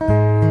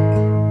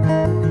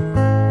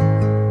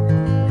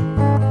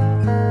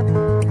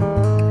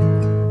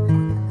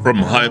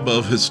From high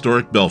above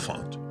historic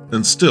Bellefonte,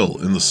 and still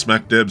in the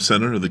smack dab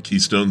center of the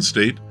Keystone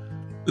State,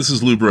 this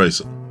is Lou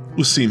Bryson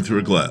with Seen Through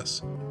a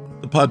Glass,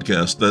 the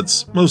podcast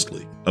that's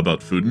mostly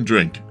about food and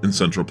drink in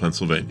central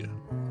Pennsylvania.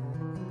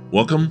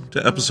 Welcome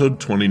to episode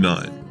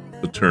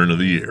 29, The Turn of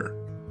the Year.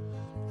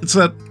 It's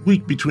that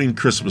week between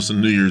Christmas and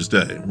New Year's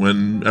Day,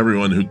 when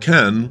everyone who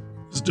can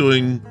is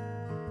doing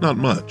not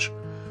much.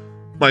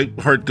 My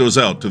heart goes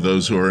out to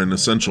those who are in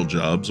essential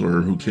jobs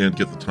or who can't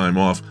get the time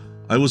off.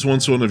 I was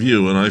once one of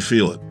you, and I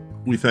feel it.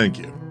 We thank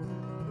you.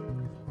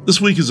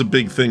 This week is a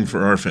big thing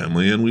for our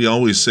family, and we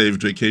always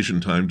saved vacation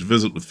time to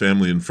visit with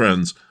family and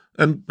friends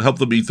and help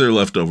them eat their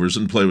leftovers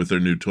and play with their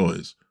new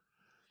toys.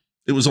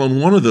 It was on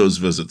one of those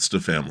visits to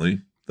family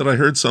that I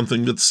heard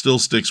something that still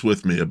sticks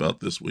with me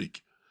about this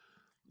week.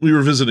 We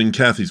were visiting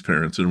Kathy's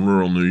parents in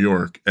rural New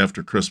York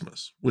after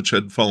Christmas, which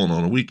had fallen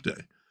on a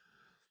weekday.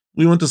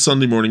 We went to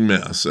Sunday morning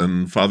Mass,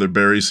 and Father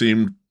Barry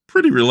seemed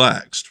pretty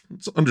relaxed.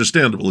 It's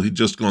understandable, he'd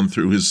just gone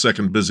through his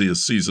second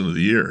busiest season of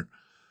the year.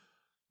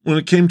 When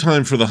it came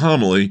time for the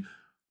homily,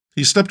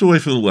 he stepped away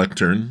from the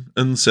lectern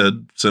and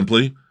said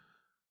simply,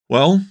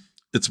 "Well,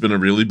 it's been a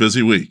really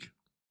busy week,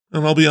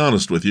 and I'll be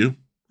honest with you,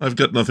 I've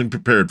got nothing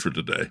prepared for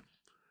today."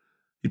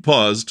 He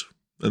paused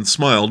and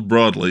smiled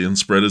broadly and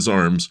spread his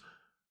arms.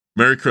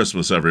 "Merry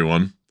Christmas,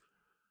 everyone."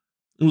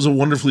 It was a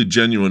wonderfully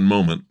genuine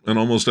moment, and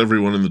almost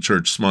everyone in the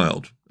church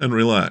smiled and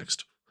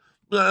relaxed.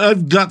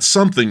 "I've got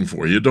something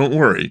for you, don't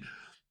worry."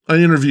 I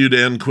interviewed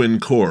Ann Quinn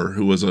Core,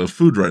 who was a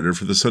food writer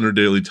for the Center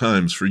Daily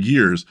Times for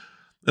years,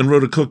 and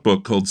wrote a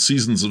cookbook called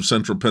Seasons of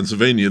Central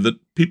Pennsylvania that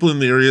people in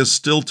the area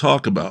still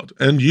talk about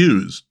and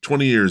use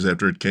 20 years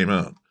after it came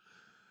out.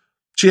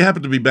 She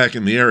happened to be back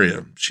in the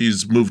area.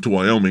 She's moved to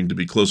Wyoming to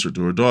be closer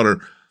to her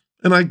daughter,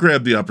 and I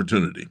grabbed the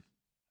opportunity.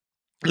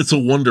 It's a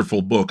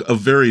wonderful book, a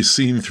very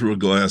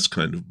seen-through-a-glass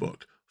kind of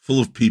book,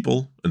 full of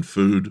people and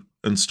food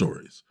and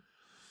stories.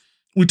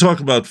 We talk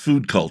about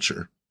food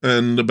culture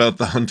and about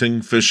the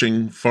hunting,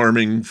 fishing,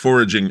 farming,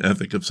 foraging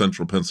ethic of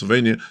central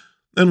Pennsylvania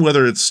and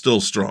whether it's still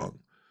strong.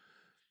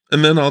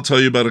 And then I'll tell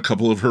you about a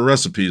couple of her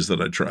recipes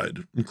that I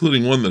tried,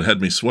 including one that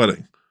had me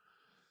sweating.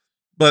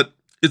 But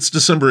it's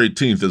December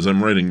 18th as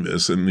I'm writing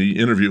this, and the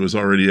interview is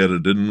already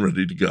edited and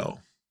ready to go.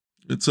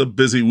 It's a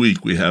busy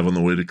week we have on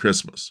the way to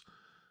Christmas.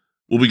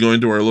 We'll be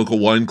going to our local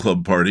wine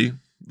club party,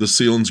 the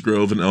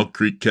Selinsgrove and Elk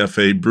Creek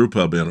Cafe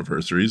brewpub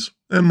anniversaries,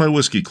 and my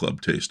whiskey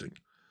club tasting.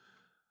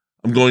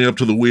 I'm going up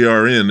to the We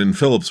Are Inn in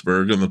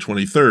Phillipsburg on the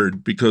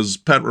 23rd because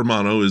Pat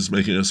Romano is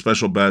making a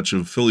special batch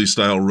of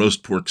Philly-style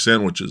roast pork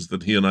sandwiches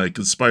that he and I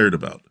conspired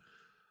about.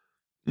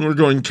 We're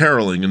going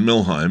caroling in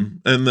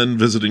Millheim and then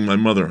visiting my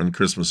mother on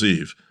Christmas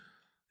Eve.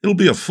 It'll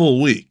be a full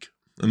week,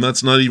 and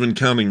that's not even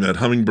counting that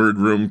Hummingbird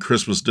Room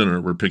Christmas dinner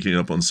we're picking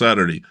up on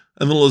Saturday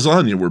and the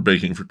lasagna we're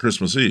baking for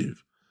Christmas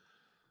Eve.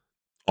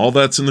 All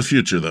that's in the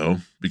future, though,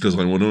 because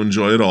I want to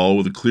enjoy it all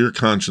with a clear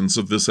conscience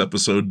of this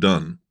episode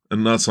done,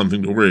 and not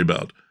something to worry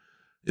about,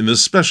 in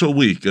this special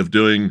week of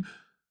doing,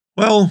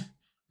 well,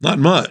 not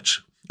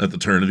much at the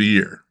turn of the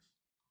year.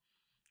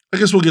 I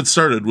guess we'll get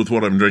started with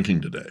what I'm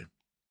drinking today.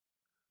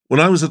 When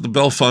I was at the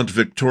Bellefonte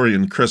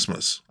Victorian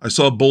Christmas, I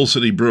saw Bull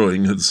City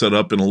Brewing had set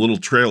up in a little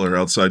trailer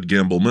outside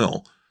Gamble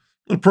Mill.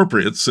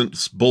 Appropriate,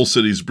 since Bull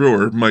City's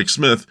brewer, Mike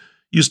Smith,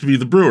 used to be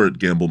the brewer at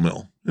Gamble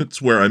Mill.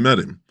 It's where I met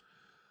him.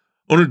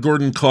 Owner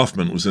Gordon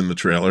Kaufman was in the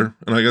trailer,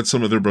 and I got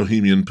some of their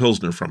Bohemian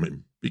Pilsner from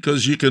him,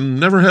 because you can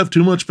never have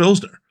too much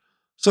Pilsner.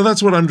 So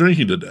that's what I'm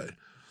drinking today.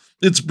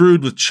 It's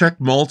brewed with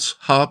Czech malts,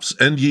 hops,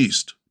 and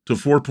yeast to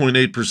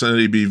 4.8%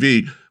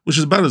 ABV, which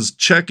is about as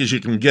Czech as you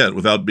can get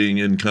without being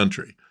in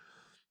country.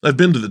 I've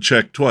been to the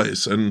Czech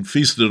twice and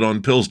feasted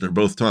on Pilsner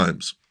both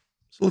times.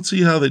 So let's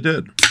see how they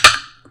did.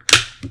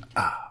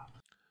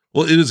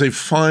 Well, it is a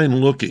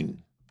fine-looking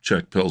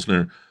Czech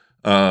Pilsner,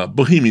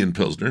 Bohemian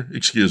Pilsner,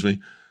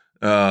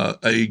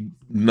 a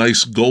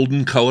nice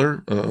golden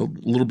color, a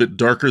little bit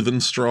darker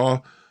than straw,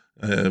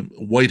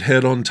 white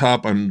head on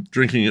top. I'm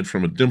drinking it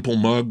from a Dimple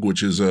mug,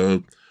 which is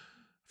a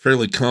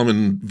fairly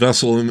common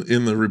vessel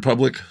in the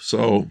Republic.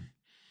 So,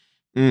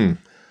 there's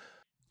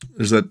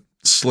that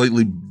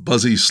slightly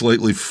buzzy,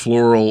 slightly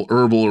floral,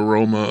 herbal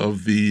aroma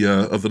of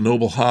the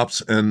noble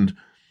hops, and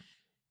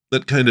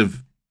that kind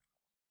of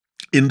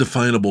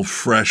indefinable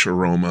fresh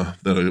aroma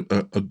that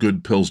a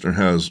good Pilsner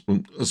has,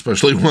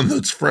 especially one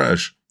that's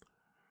fresh.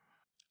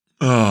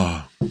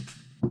 You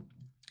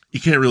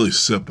can't really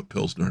sip a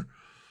Pilsner.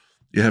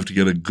 You have to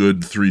get a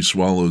good 3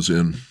 swallows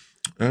in.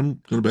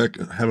 I'm going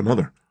to have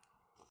another.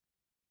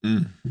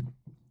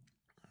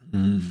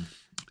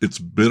 It's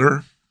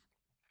bitter,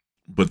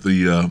 but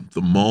the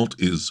malt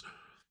is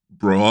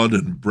broad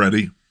and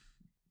bready.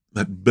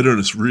 That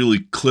bitterness really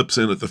clips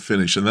in at the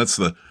finish, and that's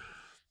the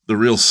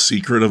real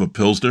secret of a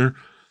Pilsner.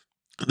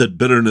 That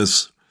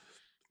bitterness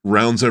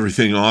rounds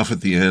everything off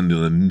at the end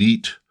in a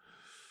neat,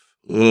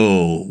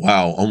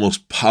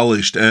 almost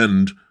polished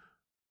end.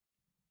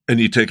 And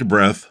you take a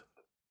breath,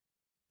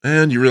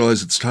 and you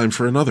realize it's time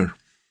for another.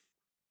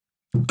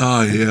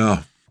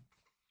 Yeah.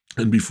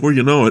 And before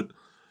you know it,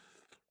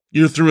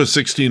 you're through a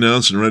 16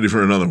 ounce and ready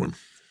for another one.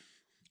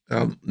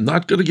 I'm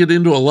not going to get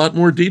into a lot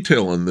more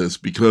detail on this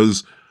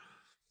because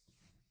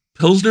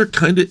Pilsner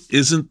kind of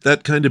isn't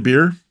that kind of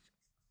beer.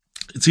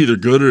 It's either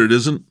good or it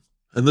isn't,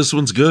 and this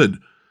one's good.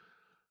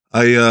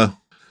 I'm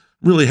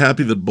really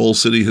happy that Bowl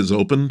City has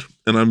opened,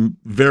 and I'm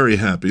very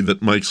happy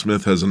that Mike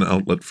Smith has an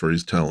outlet for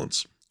his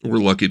talents. We're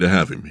lucky to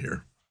have him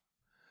here.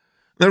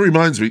 That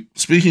reminds me,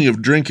 speaking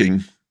of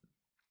drinking,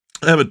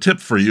 I have a tip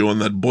for you on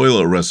that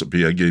boilo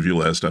recipe I gave you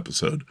last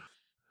episode.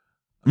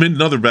 I made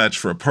another batch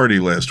for a party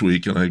last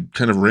week, and I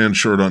kind of ran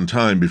short on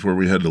time before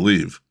we had to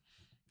leave.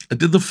 I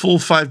did the full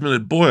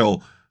 5-minute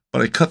boil,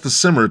 but I cut the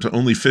simmer to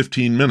only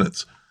 15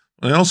 minutes.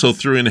 I also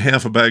threw in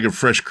half a bag of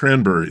fresh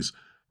cranberries.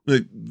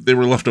 They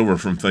were left over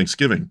from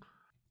Thanksgiving.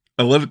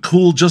 I let it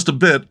cool just a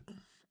bit,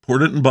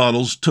 poured it in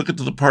bottles, took it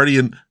to the party,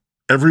 and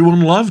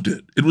everyone loved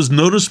it. It was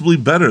noticeably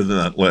better than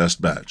that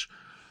last batch.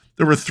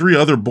 There were 3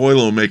 other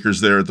boilo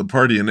makers there at the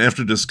party, and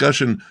after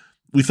discussion,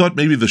 we thought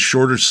maybe the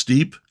shorter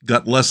steep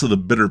got less of the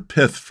bitter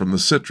pith from the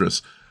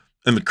citrus,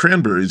 and the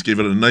cranberries gave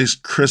it a nice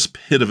crisp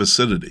hit of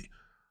acidity.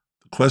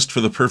 The quest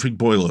for the perfect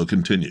boilo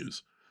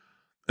continues.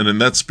 And in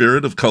that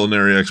spirit of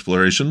culinary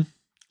exploration,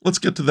 let's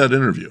get to that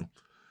interview.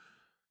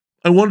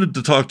 I wanted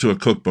to talk to a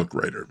cookbook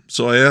writer,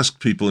 so I asked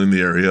people in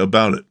the area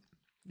about it.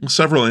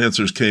 Several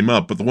answers came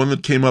up, but the one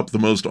that came up the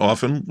most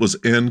often was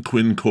Anne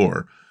Quinn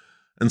Corr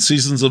and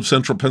Seasons of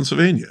Central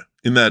Pennsylvania,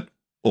 in that,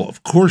 well,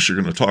 of course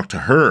you're going to talk to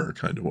her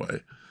kind of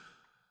way.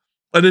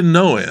 I didn't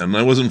know Anne.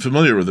 I wasn't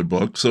familiar with her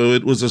book, so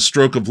it was a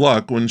stroke of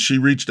luck when she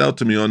reached out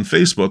to me on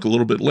Facebook a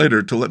little bit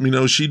later to let me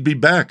know she'd be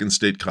back in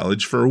State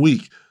College for a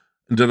week.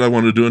 And did I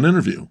want to do an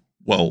interview?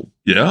 Well,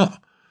 yeah.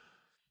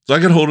 So I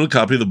got hold of a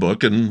copy of the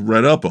book and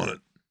read up on it.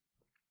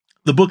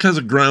 The book has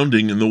a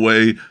grounding in the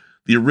way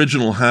the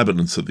original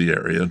inhabitants of the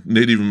area,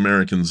 Native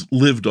Americans,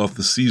 lived off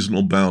the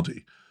seasonal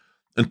bounty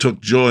and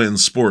took joy and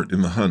sport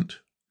in the hunt.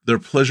 Their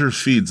pleasure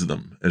feeds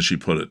them, as she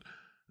put it,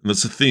 and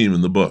that's a theme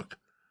in the book.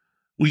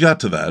 We got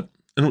to that,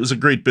 and it was a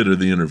great bit of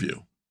the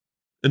interview.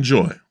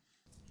 Enjoy.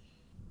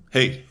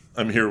 Hey,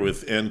 I'm here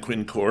with Anne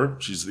Quinn Corr.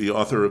 She's the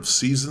author of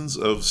Seasons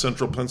of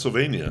Central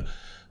Pennsylvania,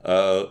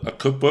 a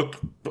cookbook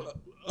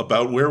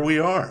about where we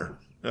are.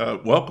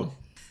 Welcome.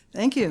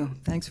 Thank you.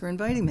 Thanks for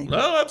inviting me.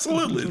 Oh,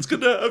 absolutely. It's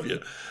good to have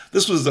you.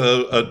 This was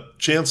a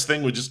chance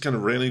thing. We just kind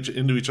of ran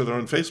into each other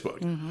on Facebook.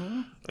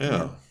 Mm-hmm.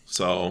 Yeah.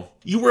 So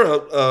you were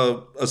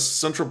a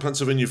Central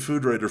Pennsylvania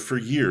food writer for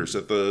years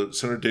at the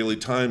Center Daily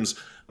Times.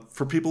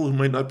 For people who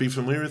might not be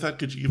familiar with that,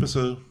 could you give us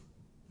a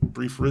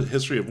brief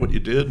history of what you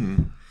did?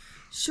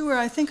 Sure.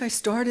 I think I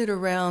started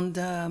around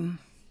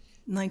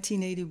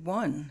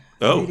 1981,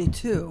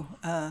 82.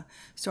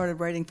 Started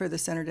writing for the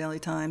Center Daily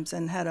Times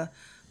and had a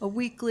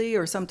weekly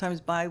or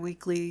sometimes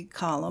bi-weekly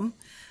column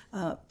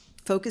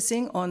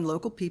focusing on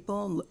local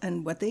people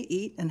and what they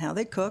eat and how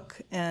they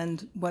cook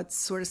and what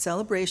sort of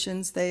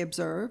celebrations they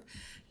observe.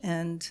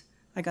 And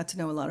I got to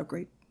know a lot of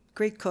great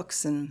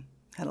cooks and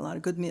had a lot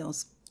of good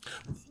meals.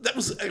 That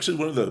was actually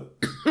one of the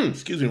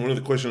one of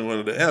the questions I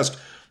wanted to ask.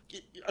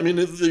 I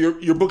mean,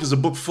 your book is a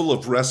book full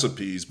of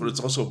recipes, but it's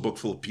also a book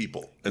full of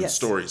people and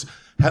stories.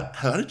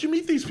 How did you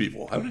meet these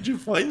people? How did you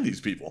find these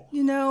people?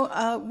 You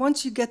know,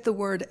 once you get the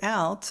word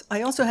out,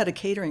 I also had a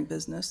catering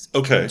business.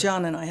 Okay.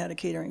 John and I had a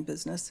catering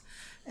business,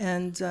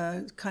 and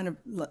kind of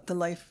the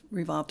life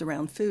revolved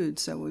around food.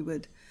 So we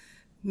would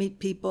meet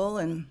people,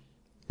 and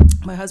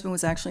my husband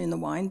was actually in the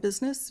wine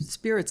business,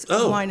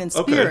 wine and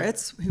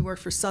spirits. He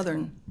worked for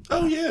Southern.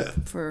 Oh, yeah.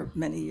 For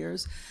many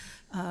years.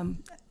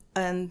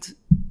 And,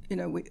 you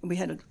know, we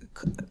had a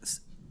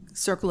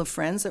circle of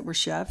friends that were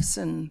chefs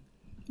and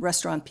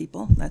restaurant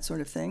people, that sort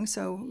of thing.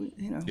 So,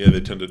 you know. Yeah, they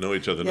tend to know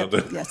each other, don't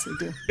they? Yes, they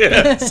do.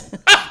 Yes.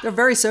 They're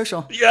very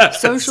social. Yes.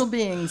 Social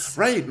beings.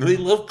 Right. And they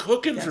love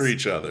cooking for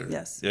each other.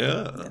 Yes.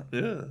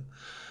 Yeah.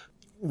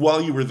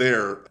 While you were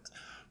there,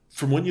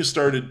 from when you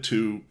started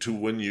to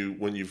when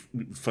you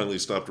finally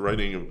stopped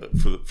writing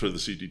for the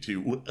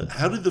CDT,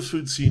 how did the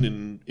food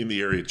scene in the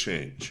area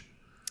change?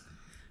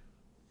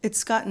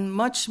 It's gotten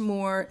much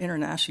more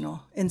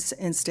international in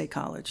State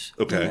College.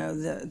 Okay. You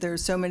know,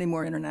 there's so many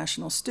more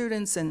international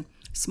students and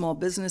small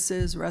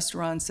businesses,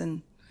 restaurants,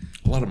 and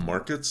a lot of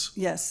markets.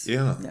 Yes.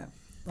 Yeah. A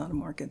lot of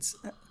markets.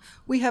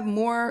 We have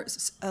more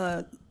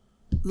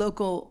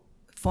local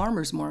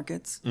farmers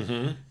markets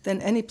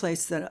than any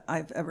place that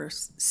I've ever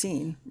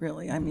seen,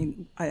 really. I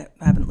mean, I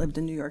haven't lived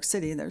in New York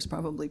City. There's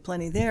probably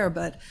plenty there,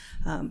 but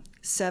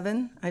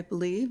 7, I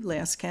believe,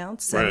 last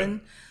count, 7.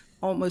 Right.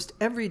 Almost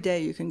every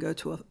day you can go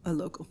to a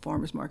local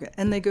farmer's market,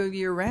 and they go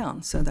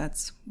year-round, so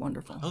that's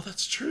wonderful. Oh,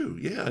 that's true.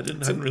 Yeah, I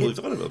hadn't really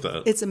thought about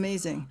that. It's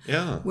amazing.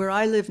 Yeah. Where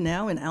I live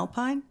now in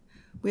Alpine,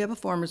 we have a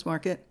farmer's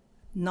market,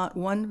 not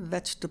one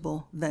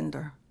vegetable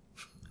vendor.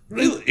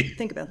 Really?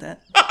 Think about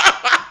that.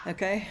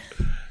 Okay?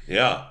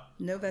 Yeah.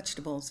 No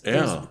vegetables.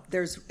 Yeah.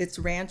 It's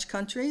ranch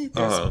country.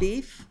 There's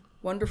beef,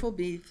 wonderful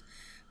beef.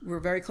 We're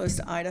very close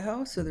to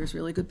Idaho, so there's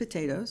really good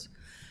potatoes.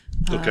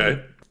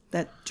 Okay.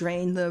 That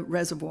drain the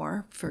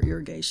reservoir for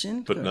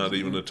irrigation. But not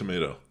even a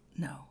tomato.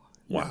 No.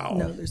 Wow.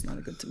 No, there's not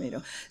a good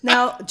tomato.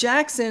 Now,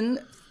 Jackson,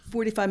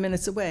 45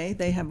 minutes away.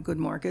 They have good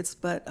markets,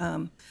 but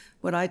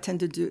what I tend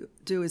to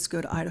do is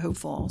go to Idaho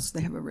Falls.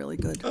 They have a really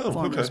good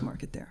farmers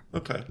market there.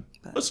 Okay.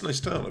 That's a nice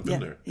town. I've been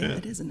there. Yeah,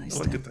 it is a nice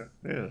town. I like it there.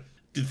 Yeah.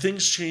 Did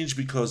things change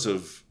because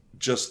of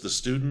just the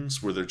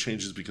students? Were there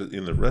changes because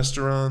in the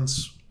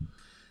restaurants?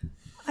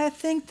 I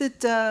think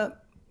that,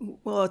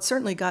 it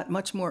certainly got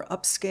much more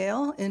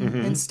upscale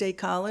in State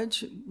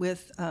College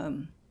with,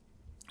 and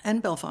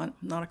Bellefonte,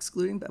 not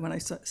excluding, but when I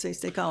say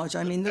State College,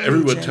 I mean the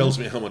Everyone region. tells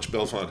me how much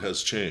Bellefonte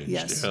has changed.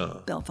 Yes, yeah.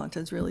 Bellefonte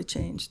has really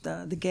changed.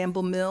 The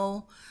Gamble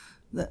Mill,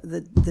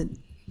 the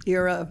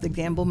era of the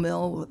Gamble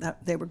Mill,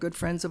 they were good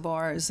friends of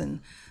ours,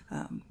 and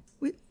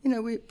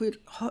we'd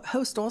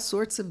host all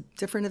sorts of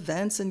different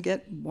events and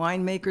get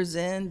winemakers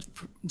in.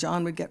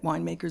 John would get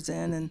winemakers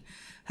in and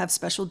have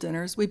special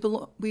dinners.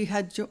 We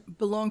had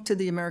belonged to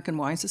the American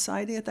Wine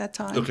Society at that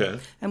time. Okay.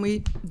 And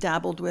we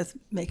dabbled with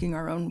making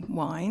our own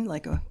wine,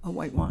 like a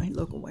white wine,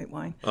 local white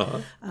wine.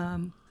 Uh-huh.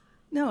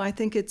 No, I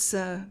think it's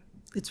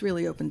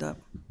really opened up.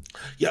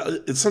 Yeah,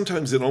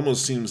 sometimes it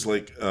almost seems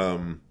like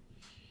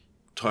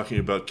talking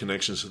about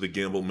connections to the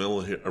Gamble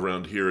Mill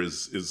around here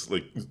is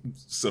like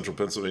Central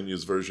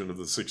Pennsylvania's version of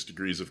the 6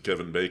 Degrees of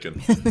Kevin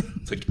Bacon.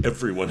 It's like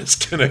everyone is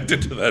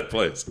connected to that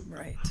place.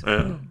 Right.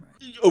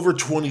 Over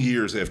 20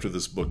 years after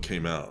this book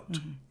came out,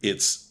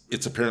 it's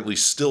apparently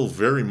still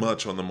very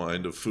much on the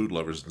mind of food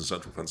lovers in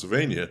Central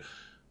Pennsylvania.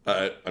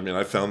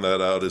 I found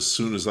that out as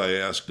soon as I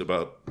asked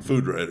about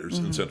food writers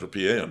in Central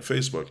PA on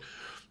Facebook.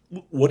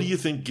 What do you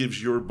think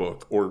gives your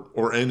book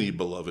or any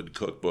beloved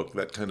cookbook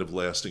that kind of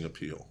lasting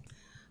appeal?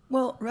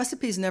 Well,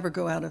 recipes never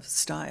go out of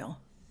style.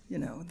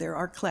 There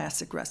are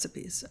classic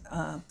recipes.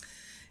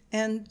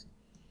 And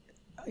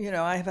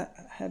I've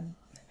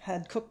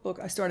had cookbook.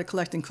 I started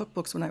collecting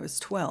cookbooks when I was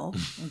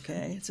 12.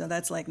 Okay, so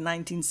that's like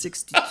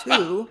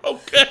 1962.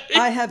 Okay.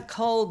 I have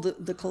culled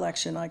the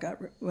collection I got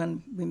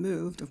when we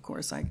moved. Of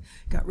course, I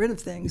got rid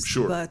of things.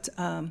 Sure. But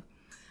I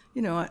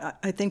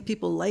think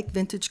people like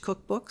vintage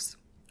cookbooks.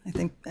 I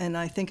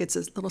think it's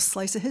a little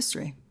slice of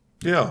history.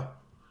 Yeah.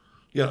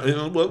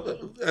 Yeah,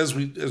 well, as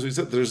we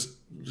said, there's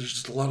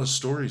just a lot of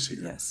stories here.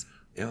 Yes.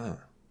 Yeah.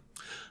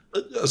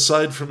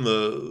 Aside from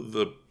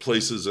the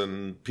places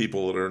and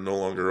people that are no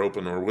longer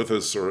open or with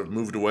us or have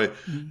moved away,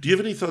 do you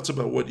have any thoughts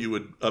about what you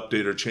would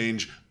update or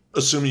change,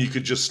 assuming you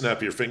could just snap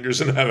your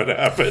fingers and have it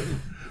happen?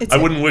 I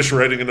wouldn't wish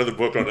writing another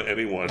book on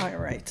anyone. All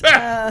right.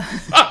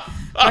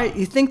 Right.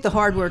 You think the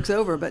hard work's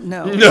over, but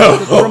no.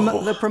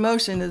 No. The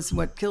promotion is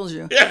what kills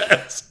you.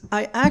 Yes.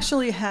 I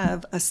actually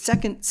have a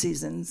second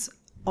season's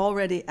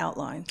already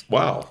outlined.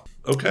 Wow.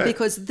 Okay.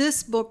 Because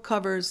this book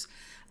covers,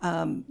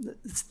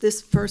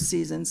 this first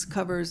season's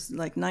covers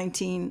like late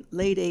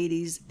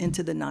 80s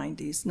into the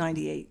 90s,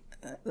 98.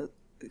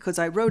 Because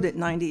I wrote it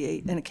in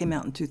 98 and it came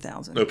out in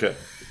 2000. Okay.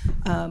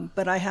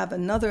 But I have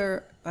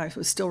I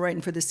was still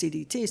writing for the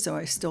CDT, so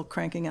I was still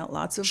cranking out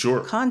lots of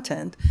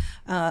content.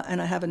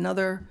 And I have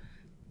another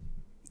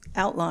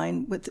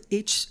outline with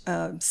each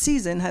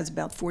season has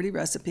about 40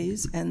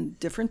 recipes and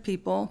different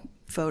people,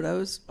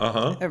 photos,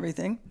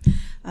 everything.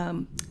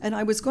 And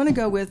I was going to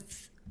go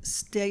with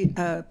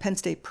Penn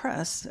State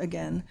Press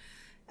again,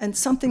 and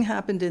something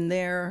happened in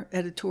their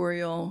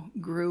editorial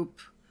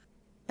group.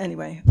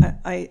 Anyway,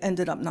 I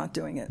ended up not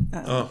doing it.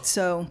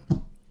 So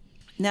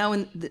now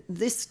in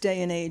this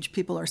day and age,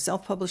 people are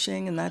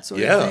self-publishing and that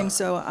sort of thing.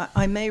 So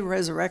I may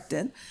resurrect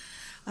it.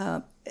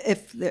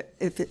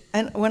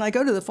 And when I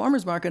go to the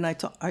farmers market and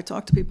I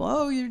talk to people,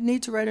 oh, you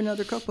need to write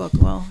another cookbook.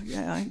 Well,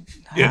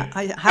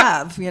 I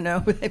have,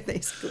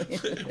 basically.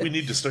 We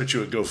need to start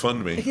you a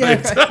GoFundMe.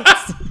 Yeah,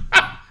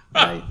 right.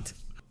 Right.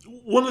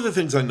 One of the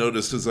things I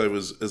noticed as I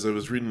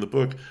was reading the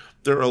book,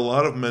 there are a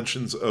lot of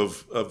mentions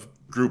of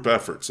group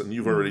efforts, and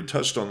you've already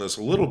touched on this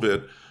a little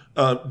bit.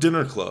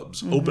 Dinner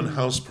clubs, open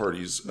house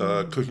parties,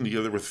 cooking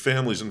together with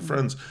families and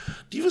friends.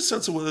 Do you have a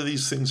sense of whether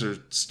these things are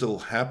still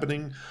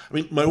happening? I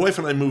mean, my wife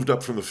and I moved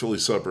up from the Philly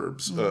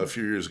suburbs a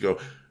few years ago.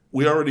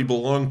 We already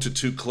belonged to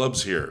 2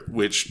 clubs here,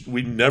 which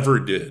we never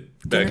did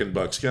back in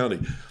Bucks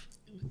County.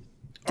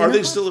 Are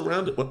they still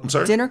around? I'm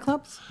sorry? Dinner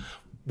clubs?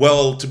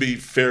 Well, to be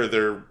fair,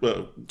 they're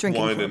wine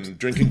clubs. and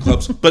drinking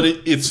clubs. But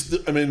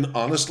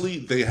honestly,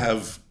 they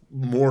have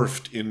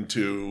morphed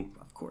into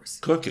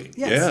cooking.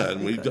 Yes,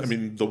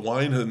 and the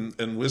wine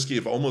and whiskey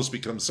have almost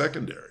become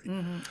secondary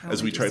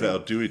as we try to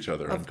outdo each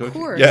other on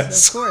cooking. Of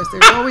course.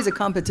 There's always a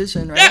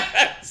competition, right?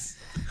 Yes.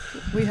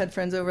 We had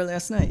friends over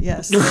last night,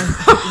 yes.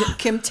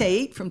 Kim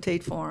Tate from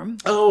Tate Farm.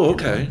 Oh,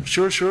 okay.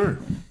 Sure. She's a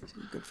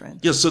good friend.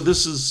 Yeah, so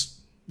this is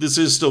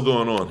still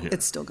going on here.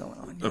 It's still going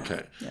on. Yeah.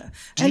 Okay. Yeah.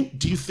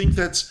 Do you think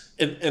that's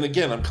and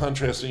again, I'm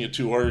contrasting it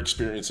to our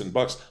experience in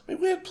Bucks. I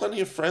mean, we had plenty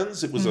of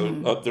friends. It was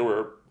there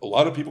were a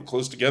lot of people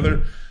close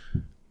together.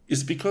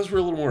 Is it because we're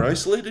a little more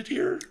isolated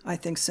here? I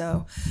think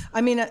so.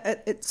 I mean,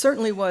 it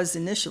certainly was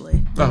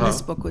initially when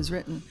this book was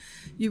written.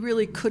 You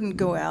really couldn't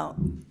go out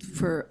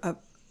for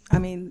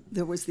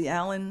there was the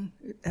Allen,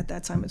 at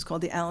that time it was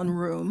called the Allen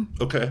Room.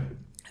 Okay.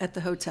 At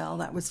the hotel.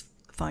 That was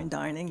fine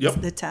dining. Yep.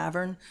 The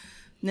tavern,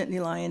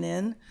 Nittany Lion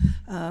Inn.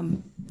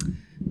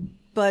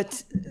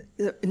 But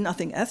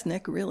nothing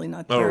ethnic, really,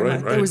 not Oh, very right,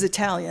 much. right. There was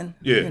Italian,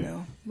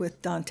 Yeah.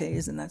 with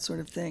Dante's and that sort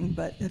of thing.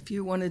 But if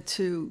you wanted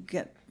to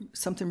get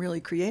something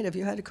really creative,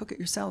 you had to cook it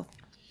yourself.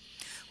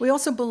 We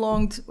also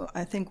belonged,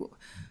 I think,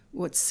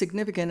 what's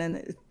significant,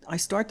 and I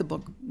start the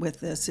book with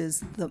this,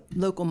 is the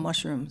local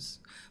mushrooms.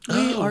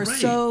 We are right.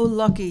 so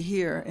lucky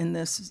here in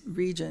this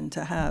region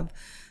to have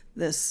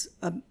this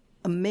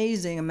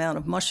amazing amount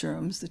of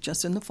mushrooms that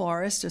just in the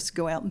forest, just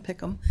go out and pick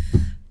them.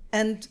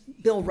 And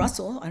Bill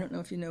Russell, I don't know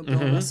if you know Bill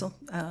Russell,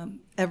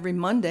 every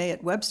Monday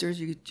at Webster's,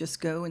 you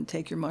just go and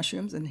take your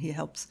mushrooms, and he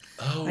helps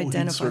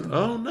identify them.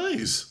 Oh,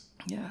 nice.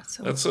 Yeah,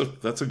 so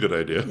That's a good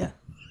idea. yeah.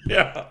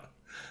 Yeah.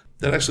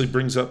 That actually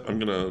brings up, I'm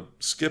going to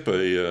skip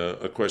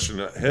a question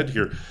ahead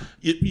here.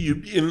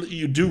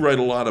 You do write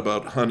a lot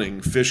about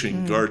hunting,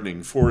 fishing,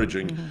 gardening,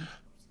 foraging.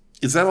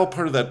 Is that all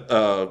part of that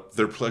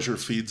their pleasure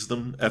feeds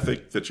them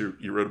ethic that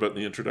you wrote about in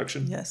the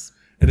introduction? Yes.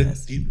 And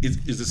Yes.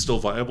 is it still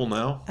viable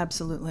now?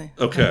 Absolutely.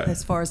 Okay.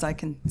 As far as I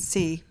can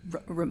see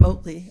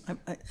remotely,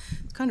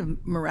 it's kind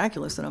of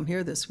miraculous that I'm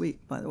here this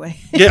week, by the way.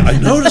 Yeah, I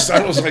noticed.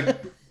 I was like,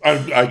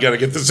 I got to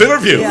get this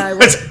interview. Yeah,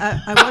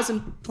 I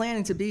wasn't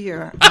planning to be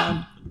here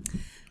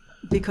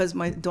because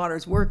my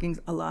daughter's working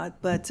a lot,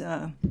 but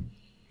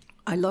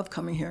I love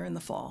coming here in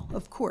the fall.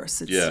 Of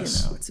course, it's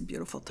it's a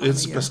beautiful time. It's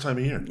of the year. best time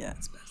of year. Yeah,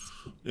 it's best.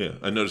 Yeah,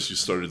 I noticed you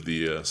started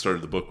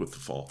the book with the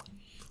fall.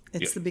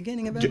 It's the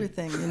beginning of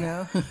everything,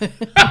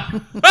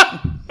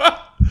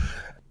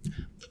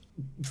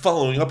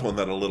 Following up on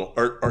that a little,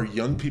 are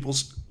young people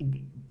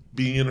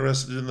being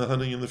interested in the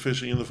hunting and the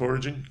fishing and the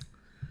foraging?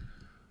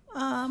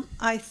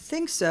 I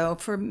think so.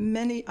 For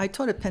many, I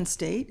taught at Penn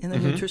State in the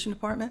nutrition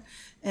department,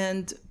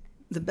 and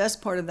the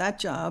best part of that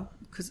job,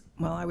 because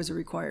I was a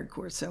required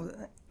course, so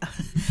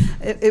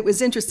it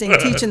was interesting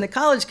teaching the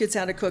college kids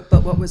how to cook.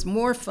 But what was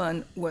more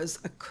fun was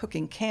a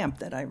cooking camp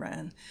that I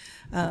ran,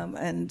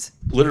 and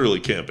Literally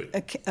camping.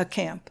 a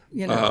camp,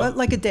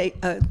 like a day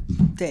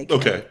camp.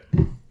 Okay.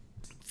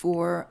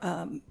 For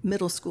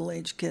middle school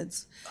age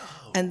kids.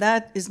 And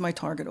that is my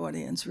target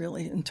audience,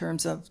 really, in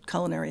terms of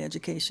culinary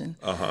education.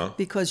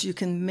 Because you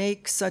can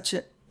make such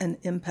an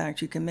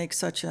impact, you can make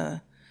such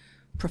a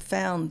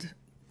profound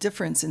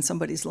difference in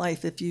somebody's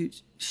life if you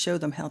show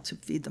them how to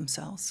feed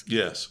themselves.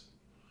 Yes.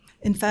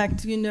 In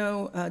fact,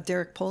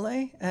 Derek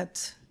Pole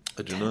at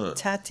I do not.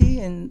 Tati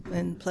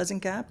in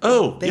Pleasant Gap,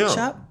 bake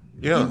shop?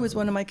 Yeah. He was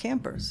one of my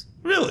campers.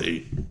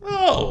 Really?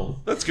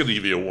 Oh, that's going to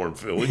give you a warm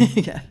feeling.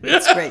 Yeah,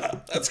 that's great.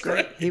 That's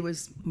great. He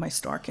was my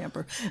star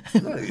camper,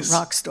 Nice.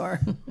 rock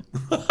star.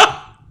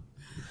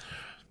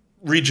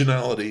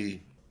 Regionality,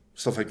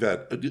 stuff like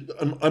that.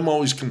 I'm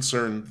always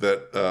concerned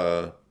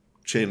that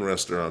chain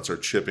restaurants are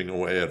chipping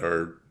away at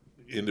our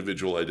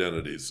individual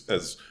identities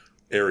as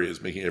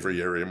areas, making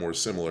every area more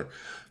similar.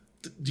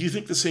 Do you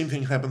think the same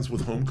thing happens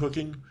with home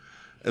cooking?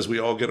 As we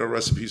all get our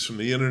recipes from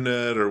the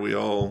internet, or we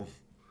all...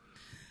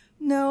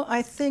 No,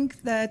 I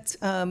think that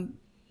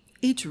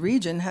each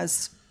region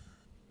has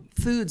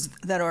foods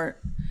that are,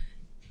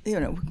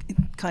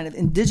 kind of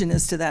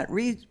indigenous to that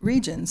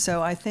region.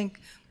 So I think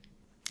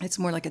it's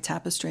more like a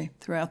tapestry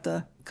throughout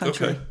the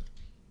country. Okay.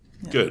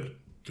 Yeah. Good.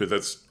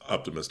 That's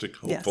optimistic,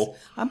 hopeful.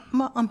 Yes.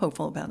 I'm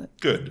hopeful about it.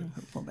 Good. I'm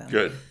hopeful about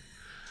Good. it.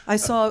 I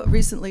saw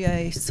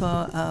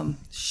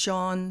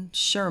Sean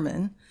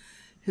Sherman,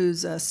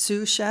 who's a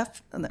Sioux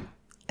chef. Sioux.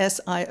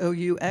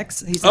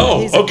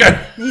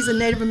 He's a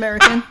Native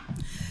American,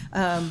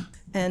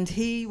 and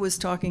he was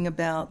talking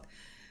about,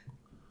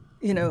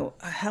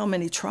 how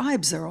many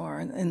tribes there are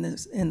in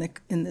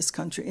this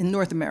country, in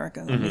North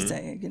America. Let me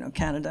say,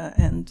 Canada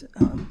and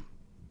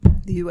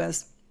the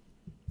U.S.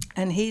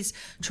 And he's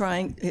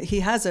trying. He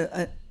has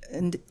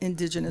an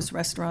indigenous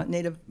restaurant,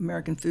 Native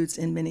American foods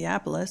in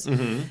Minneapolis,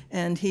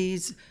 and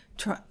he's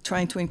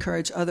trying to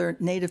encourage other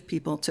Native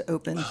people to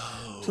open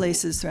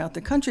places throughout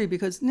the country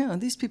because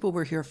these people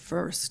were here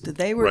first.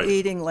 They were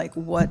eating like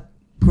what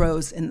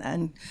grows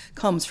and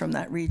comes from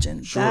that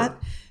region. Sure. That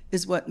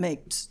is what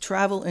makes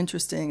travel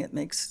interesting. It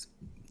makes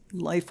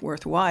life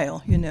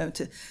worthwhile,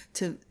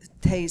 to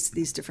taste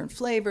these different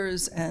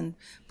flavors and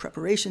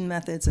preparation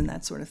methods and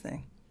that sort of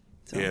thing.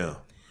 So. Yeah.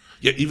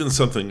 Even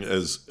something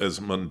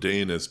as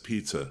mundane as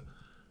pizza.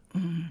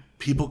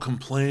 People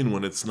complain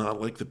when it's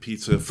not like the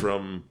pizza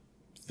from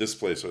this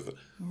place or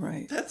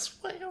right. That's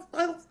why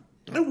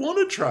I want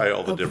to try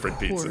all the different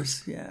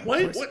pizzas. Yeah.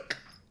 Why? What?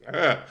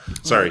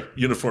 Sorry,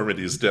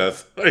 uniformity is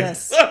death.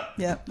 Yes.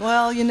 Yeah.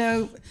 Well,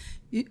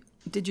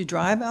 did you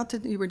drive out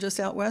you were just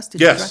out west?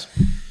 Yes.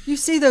 You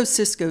see those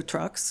Cisco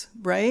trucks,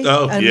 right?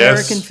 Oh,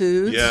 American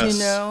foods. Yes.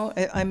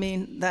 I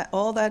mean that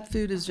all that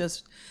food is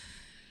just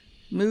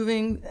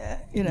moving.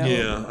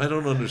 Yeah, I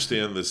don't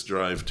understand this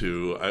drive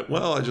to.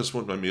 I just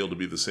want my meal to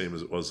be the same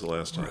as it was the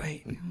last time.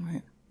 Right.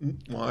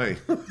 Why?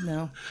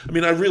 No. I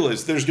mean, I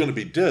realize there's going to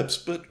be dips,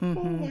 but oh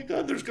my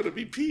God, there's going to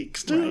be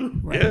peaks too.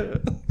 Right. Yeah.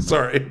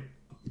 Sorry.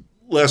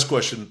 Last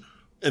question,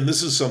 and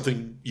this is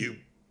something you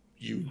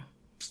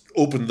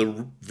opened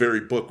the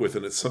very book with,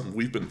 and it's something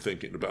we've been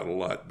thinking about a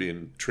lot,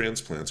 being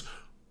transplants.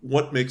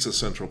 what makes a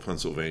Central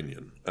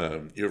Pennsylvanian?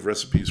 You have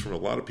recipes from a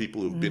lot of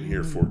people who've been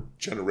here for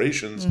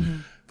generations,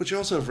 but you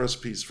also have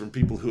recipes from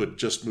people who had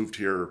just moved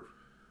here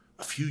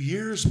a few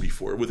years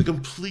before with a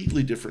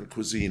completely different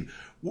cuisine.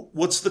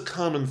 What's the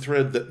common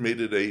thread that made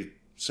it a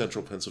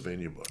Central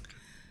Pennsylvania book?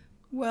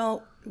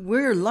 Well,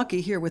 we're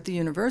lucky here with the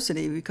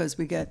university because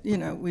we get,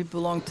 we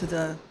belong to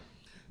the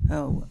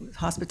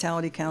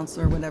hospitality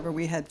council or whatever.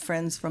 We had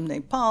friends from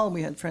Nepal,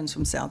 we had friends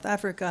from South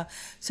Africa.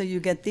 So you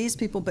get these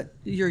people, but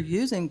you're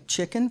using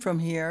chicken from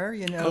here,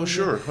 Oh,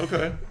 sure.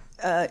 Okay.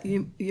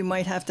 You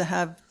might have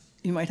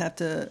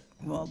to,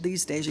 well,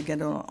 these days you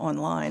get it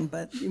online,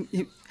 but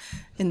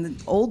in the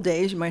old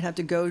days you might have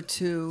to go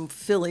to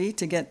Philly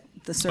to get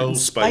the certain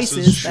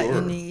spices sure. that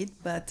you need.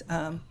 But,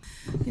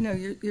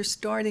 you're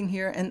starting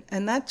here,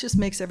 and that just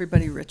makes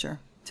everybody richer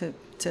to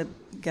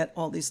get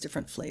all these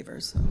different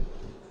flavors. So,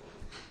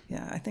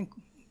 yeah, I think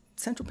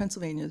Central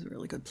Pennsylvania is a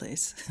really good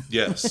place.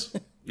 Yes,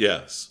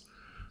 yes.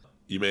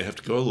 You may have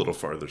to go a little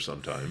farther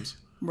sometimes.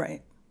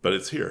 Right. But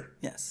it's here.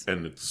 Yes.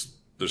 And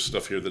there's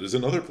stuff here that is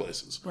in other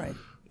places. Right.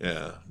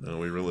 Yeah. No,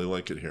 we really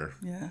like it here.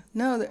 Yeah.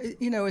 No,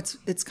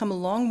 it's come a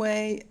long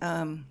way.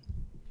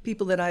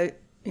 People that I,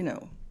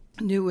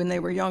 knew when they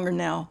were younger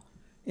now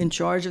in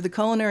charge of the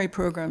culinary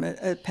program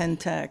at Penn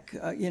Tech,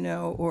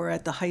 or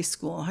at the high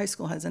school. High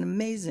school has an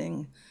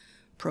amazing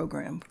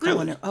program.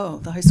 Really?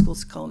 The high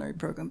school's culinary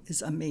program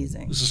is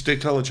amazing. This is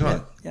State College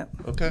High? Yep.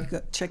 Okay.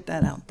 Check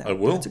that out. I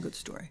will. That's a good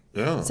story.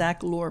 Yeah.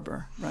 Zach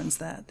Lorber runs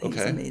that. He's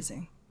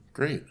amazing.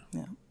 Great.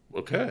 Yeah.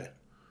 Okay.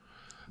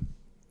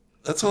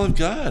 That's all I've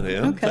got,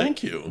 Ann. Okay.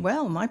 Thank you.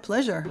 Well, my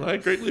pleasure. I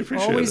greatly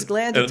appreciate it. Always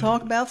glad to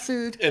talk about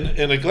food.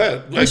 And I'm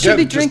glad. You should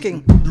be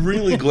drinking.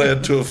 Really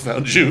glad to have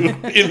found you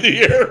in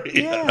the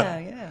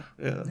area.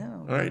 Yeah.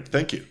 No. All right.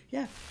 Thank you.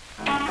 Yeah.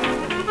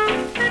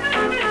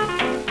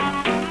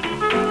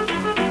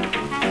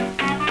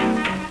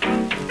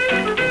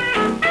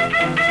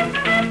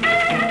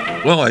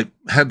 Well, I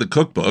had the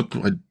cookbook.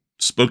 I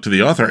spoke to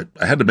the author.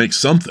 I had to make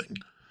something.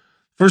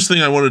 First thing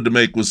I wanted to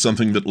make was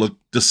something that looked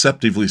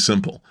deceptively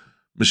simple.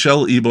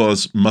 Michelle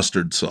Ebaugh's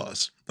mustard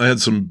sauce. I had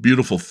some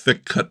beautiful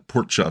thick-cut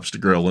pork chops to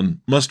grill, and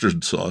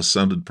mustard sauce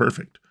sounded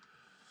perfect.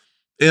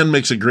 Anne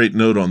makes a great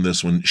note on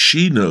this one.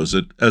 She knows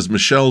it as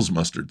Michelle's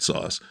mustard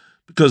sauce,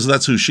 because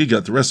that's who she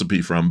got the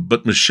recipe from,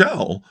 but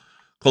Michelle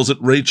calls it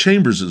Ray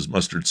Chambers'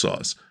 mustard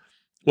sauce.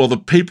 Well, the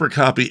paper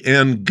copy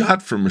Anne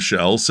got from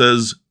Michelle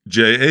says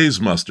J.A.'s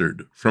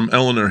mustard from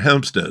Eleanor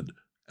Hempstead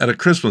at a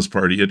Christmas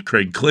party at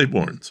Craig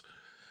Claiborne's.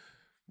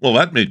 Well,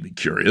 that made me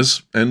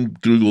curious, and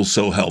Google's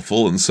so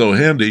helpful and so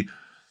handy.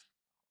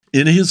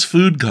 In his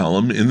food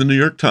column in the New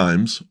York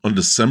Times on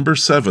December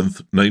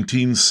 7th,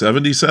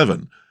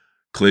 1977,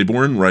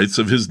 Claiborne writes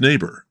of his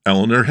neighbor,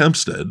 Eleanor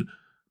Hempstead,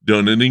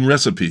 donating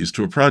recipes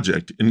to a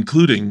project,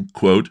 including,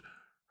 quote,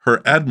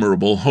 her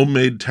admirable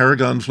homemade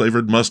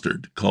tarragon-flavored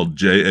mustard called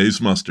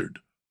J.A.'s Mustard,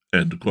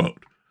 end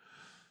quote.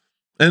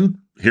 And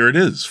here it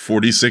is,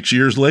 46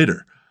 years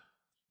later.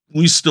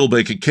 We still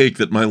bake a cake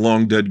that my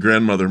long-dead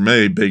grandmother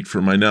May baked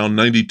for my now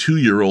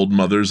 92-year-old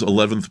mother's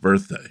 11th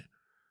birthday.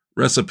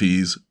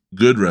 Recipes,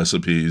 good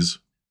recipes,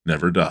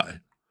 never die.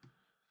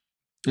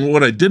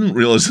 What I didn't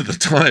realize at the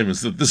time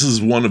is that this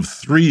is one of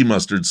 3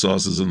 mustard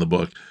sauces in the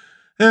book,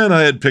 and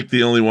I had picked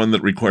the only one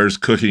that requires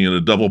cooking in a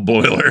double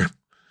boiler.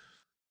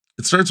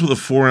 It starts with a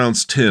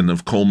 4-ounce tin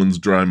of Coleman's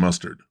dry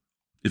mustard.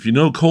 If you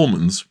know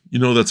Coleman's, you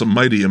know that's a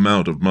mighty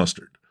amount of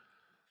mustard.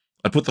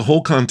 I put the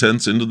whole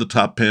contents into the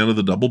top pan of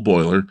the double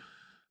boiler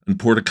and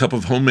poured a cup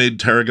of homemade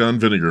tarragon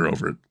vinegar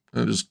over it.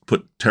 I just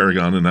put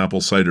tarragon in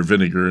apple cider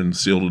vinegar and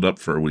sealed it up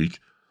for a week.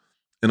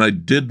 And I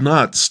did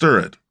not stir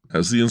it,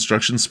 as the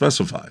instructions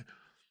specify.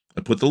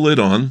 I put the lid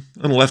on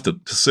and left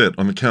it to sit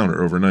on the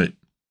counter overnight.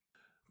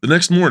 The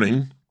next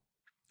morning,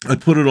 I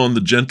put it on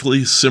the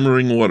gently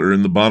simmering water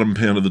in the bottom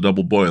pan of the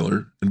double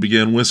boiler and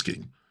began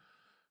whisking.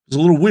 It was a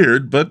little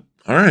weird, but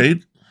all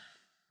right.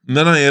 And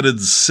then I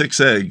added 6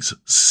 eggs.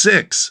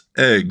 6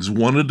 eggs,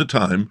 one at a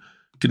time,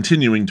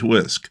 continuing to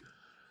whisk.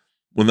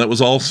 When that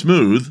was all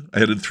smooth,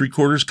 I added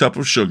 3/4 cup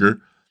of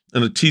sugar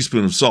and a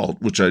teaspoon of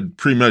salt, which I'd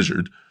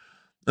pre-measured.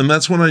 And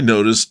that's when I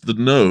noticed the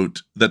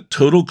note that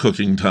total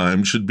cooking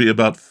time should be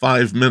about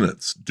 5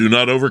 minutes. Do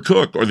not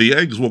overcook or the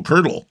eggs will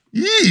curdle.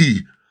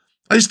 Yee!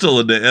 I still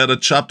had to add a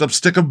chopped up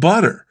stick of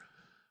butter.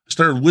 I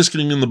started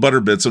whisking in the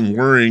butter bits and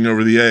worrying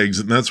over the eggs,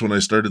 and that's when I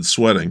started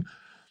sweating.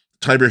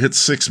 Timer hit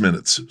 6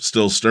 minutes,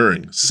 still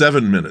stirring.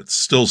 7 minutes,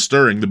 still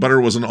stirring. The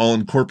butter wasn't all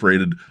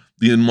incorporated.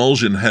 The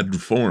emulsion hadn't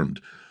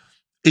formed.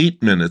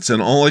 8 minutes,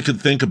 and all I could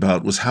think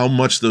about was how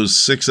much those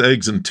 6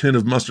 eggs and tin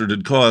of mustard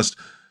had cost,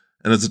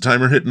 and as the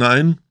timer hit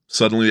 9,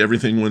 suddenly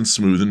everything went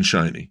smooth and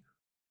shiny.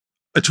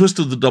 I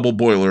twisted the double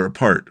boiler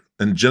apart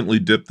and gently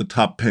dipped the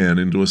top pan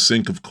into a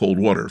sink of cold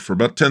water for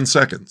about 10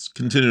 seconds,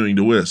 continuing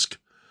to whisk.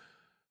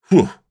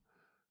 Whew!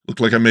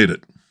 Looked like I made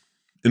it.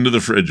 Into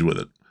the fridge with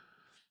it.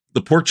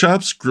 The pork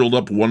chops grilled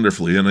up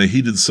wonderfully, and I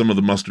heated some of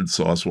the mustard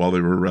sauce while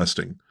they were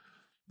resting.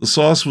 The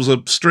sauce was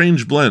a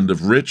strange blend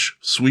of rich,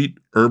 sweet,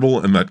 herbal,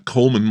 and that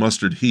Coleman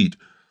mustard heat,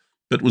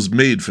 but was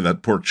made for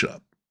that pork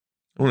chop.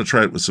 I want to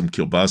try it with some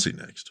kielbasa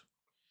next.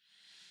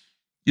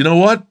 You know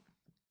what?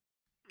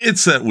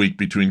 It's that week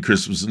between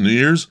Christmas and New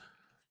Year's.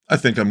 I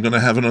think I'm going to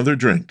have another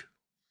drink.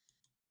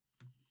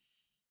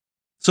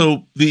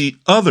 So the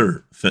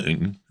other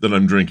thing that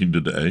I'm drinking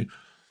today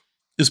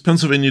is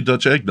Pennsylvania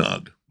Dutch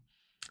Eggnog.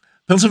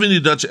 Pennsylvania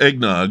Dutch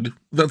Eggnog,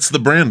 that's the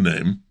brand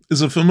name,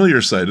 is a familiar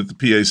sight at the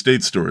PA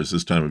State stores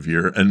this time of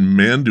year, and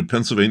man, do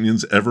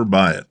Pennsylvanians ever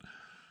buy it.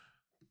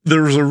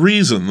 There's a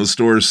reason the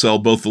stores sell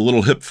both the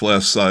little hip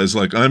flask size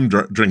like I'm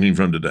drinking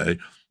from today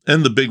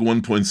and the big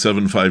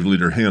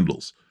 1.75-liter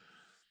handles.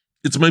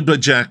 It's made by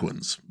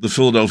Jacquin's, the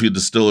Philadelphia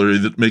distillery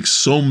that makes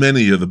so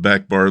many of the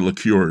back bar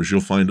liqueurs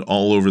you'll find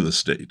all over the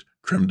state.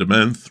 Creme de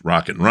menthe,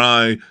 rock and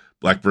rye,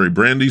 blackberry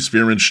brandy,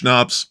 spearmint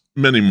schnapps,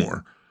 many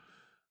more.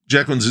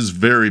 Jacquin's is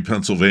very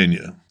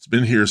Pennsylvania. It's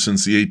been here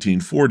since the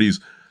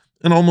 1840s,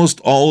 and almost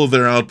all of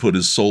their output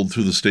is sold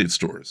through the state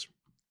stores.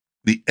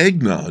 The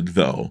eggnog,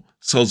 though,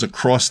 sells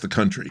across the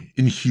country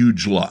in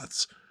huge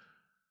lots.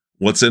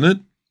 What's in it?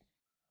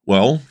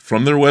 Well,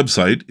 from their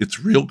website, it's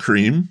real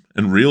cream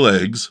and real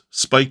eggs,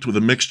 spiked with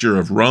a mixture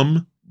of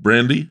rum,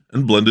 brandy,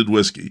 and blended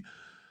whiskey,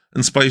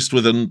 and spiced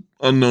with an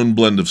unknown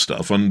blend of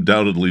stuff,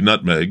 undoubtedly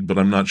nutmeg, but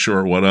I'm not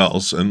sure what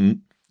else,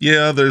 and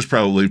yeah, there's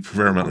probably a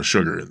fair amount of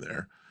sugar in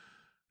there.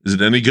 Is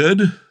it any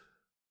good?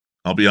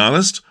 I'll be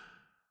honest,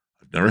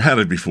 I've never had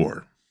it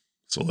before,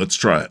 so let's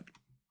try it.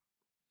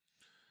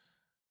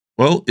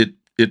 Well,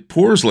 it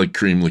pours like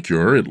cream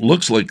liqueur, it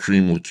looks like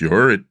cream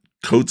liqueur, it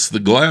coats the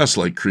glass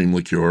like cream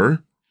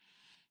liqueur.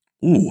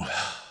 Ooh,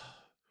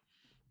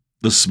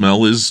 the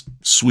smell is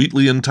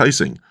sweetly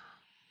enticing.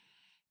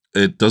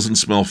 It doesn't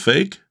smell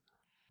fake.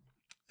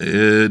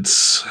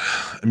 It's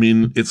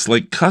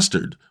like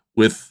custard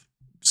with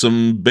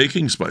some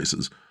baking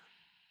spices.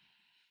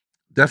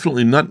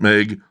 Definitely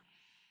nutmeg,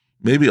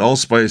 maybe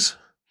allspice.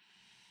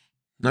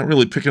 Not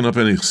really picking up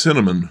any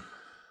cinnamon.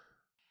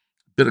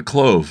 Bit of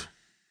clove.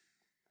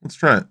 Let's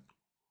try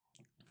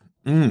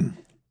it.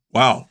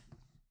 Wow.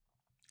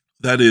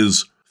 That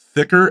is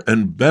thicker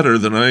and better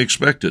than I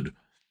expected.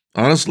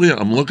 Honestly,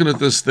 I'm looking at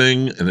this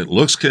thing and it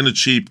looks kind of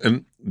cheap.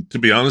 And to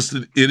be honest,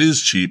 it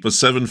is cheap. A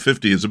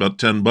 $7.50 is about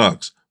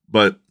 $10.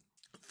 But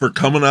for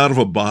coming out of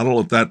a bottle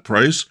at that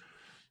price,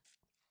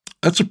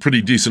 that's a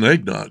pretty decent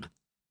eggnog.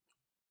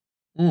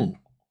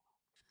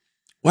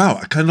 Wow,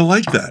 I kind of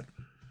like that.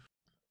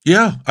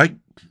 Yeah, I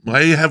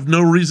have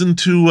no reason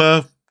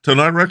to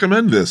not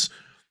recommend this.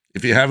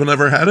 If you haven't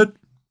ever had it,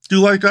 do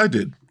like I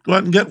did. Go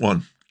out and get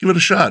one. Give it a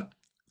shot.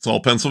 It's all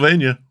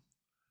Pennsylvania.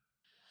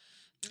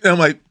 Now,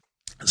 my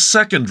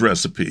second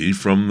recipe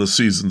from the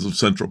Seasons of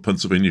Central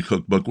Pennsylvania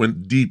cookbook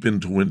went deep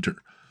into winter.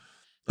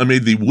 I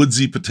made the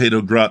woodsy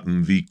potato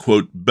gratin, the,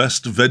 quote,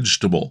 best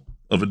vegetable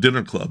of a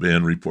dinner club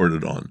Anne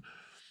reported on.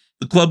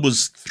 The club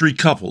was 3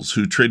 couples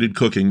who traded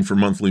cooking for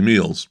monthly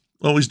meals,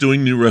 always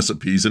doing new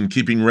recipes and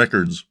keeping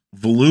records,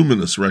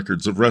 voluminous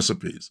records of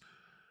recipes.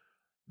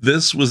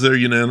 This was their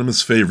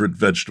unanimous favorite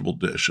vegetable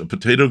dish, a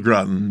potato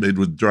gratin made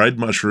with dried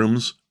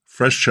mushrooms,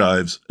 fresh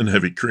chives, and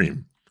heavy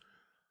cream.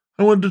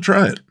 I wanted to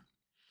try it.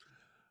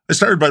 I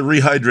started by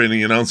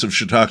rehydrating an ounce of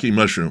shiitake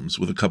mushrooms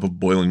with a cup of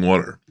boiling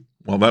water.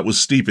 While that was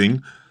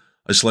steeping,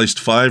 I sliced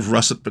 5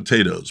 russet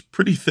potatoes,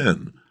 pretty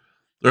thin.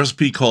 The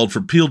recipe called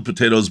for peeled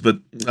potatoes, but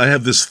I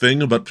have this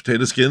thing about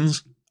potato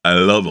skins. I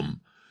love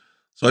them.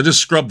 So I just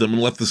scrubbed them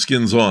and left the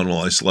skins on while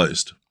I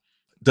sliced.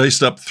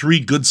 Diced up 3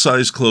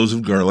 good-sized cloves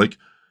of garlic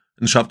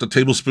and chopped a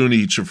tablespoon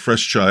each of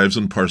fresh chives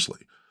and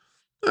parsley.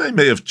 I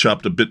may have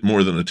chopped a bit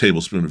more than a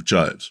tablespoon of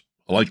chives.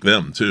 I like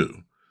them,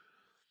 too.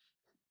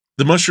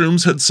 The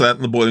mushrooms had sat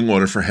in the boiling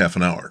water for half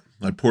an hour.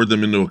 I poured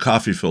them into a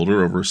coffee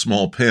filter over a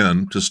small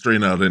pan to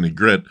strain out any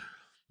grit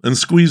and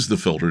squeezed the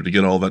filter to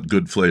get all that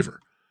good flavor.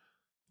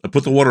 I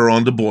put the water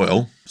on to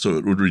boil so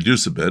it would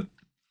reduce a bit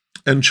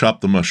and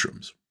chopped the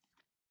mushrooms.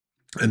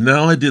 And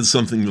now I did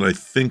something that I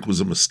think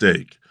was a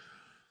mistake.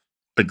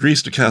 I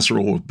greased a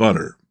casserole with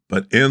butter,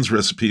 but Anne's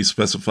recipe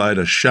specified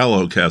a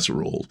shallow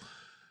casserole,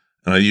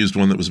 and I used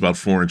one that was about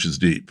 4 inches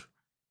deep.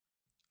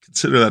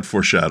 Consider that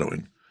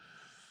foreshadowing.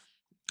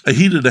 I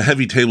heated a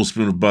heavy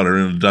tablespoon of butter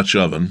in a Dutch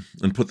oven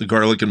and put the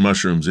garlic and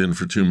mushrooms in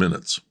for 2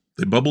 minutes.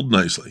 They bubbled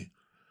nicely.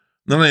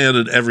 Then I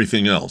added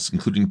everything else,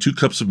 including 2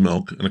 cups of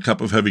milk and a cup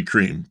of heavy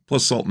cream,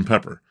 plus salt and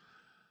pepper.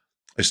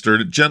 I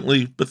stirred it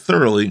gently but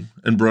thoroughly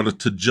and brought it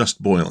to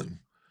just boiling.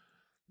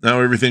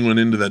 Now everything went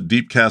into that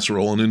deep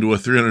casserole and into a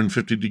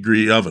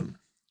 350-degree oven,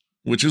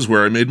 which is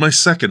where I made my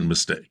second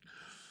mistake.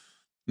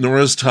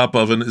 Nora's top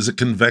oven is a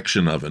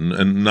convection oven,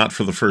 and not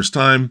for the first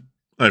time,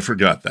 I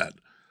forgot that.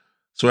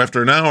 So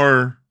after an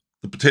hour,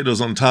 the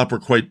potatoes on top were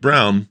quite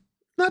brown,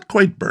 not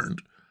quite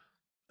burned,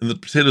 and the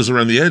potatoes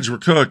around the edge were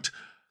cooked,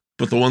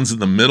 but the ones in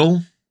the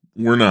middle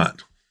were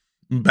not.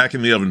 Back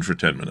in the oven for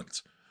 10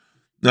 minutes.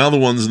 Now the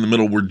ones in the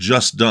middle were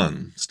just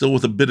done, still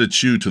with a bit of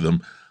chew to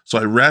them, so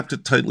I wrapped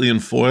it tightly in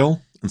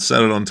foil and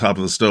set it on top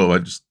of the stove. I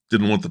just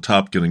didn't want the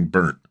top getting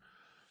burnt.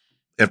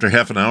 After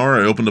half an hour,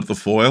 I opened up the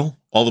foil.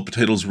 All the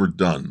potatoes were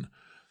done.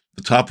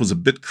 The top was a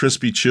bit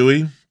crispy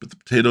chewy, but the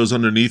potatoes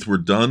underneath were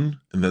done,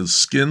 and the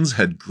skins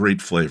had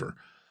great flavor.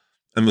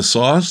 And the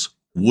sauce?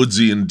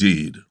 Woodsy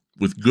indeed,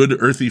 with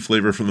good earthy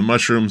flavor from the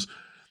mushrooms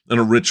and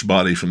a rich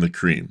body from the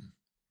cream.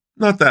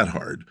 Not that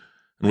hard,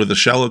 and with a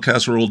shallow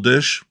casserole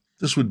dish,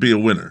 this would be a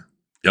winner.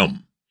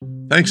 Yum.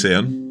 Thanks,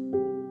 Anne.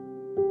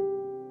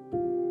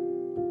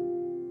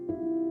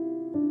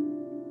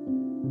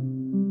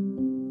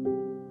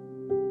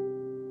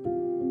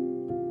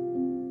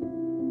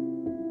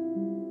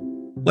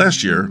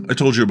 Last year, I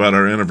told you about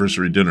our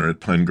anniversary dinner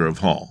at Pine Grove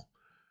Hall.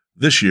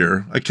 This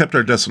year, I kept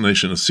our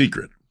destination a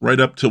secret, right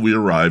up till we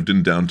arrived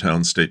in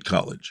downtown State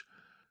College.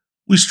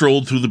 We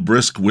strolled through the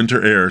brisk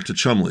winter air to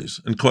Chumley's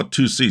and caught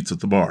 2 seats at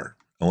the bar.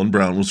 Ellen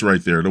Brown was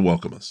right there to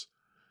welcome us.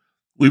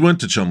 We went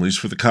to Chumley's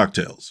for the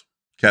cocktails.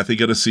 Kathy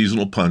got a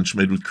seasonal punch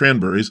made with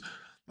cranberries.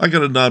 I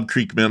got a Knob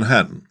Creek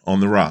Manhattan on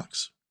the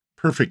rocks.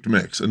 Perfect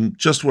mix, and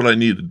just what I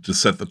needed to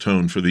set the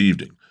tone for the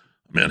evening.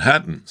 A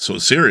Manhattan, so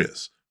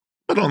serious,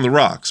 but on the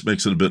rocks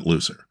makes it a bit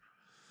looser.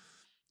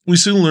 We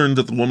soon learned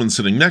that the woman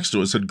sitting next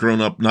to us had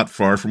grown up not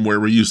far from where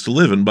we used to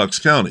live in Bucks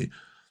County,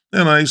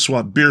 and I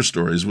swapped beer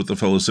stories with the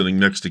fellow sitting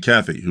next to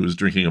Kathy, who was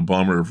drinking a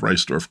bomber of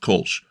Reisdorf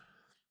Kolsch.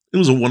 It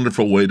was a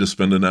wonderful way to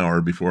spend an hour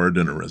before our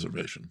dinner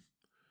reservation.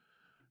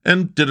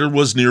 And dinner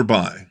was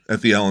nearby,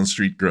 at the Allen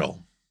Street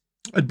Grill.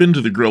 I'd been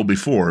to the grill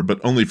before, but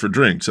only for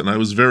drinks, and I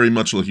was very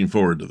much looking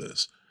forward to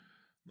this.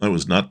 I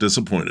was not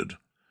disappointed.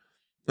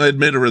 I had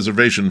made a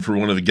reservation for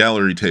one of the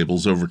gallery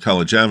tables over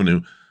College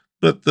Avenue,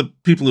 but the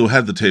people who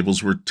had the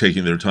tables were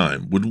taking their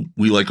time. Would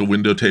we like a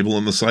window table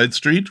on the side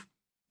street?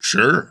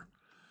 Sure.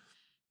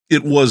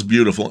 It was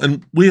beautiful,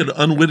 and we had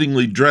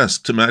unwittingly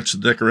dressed to match the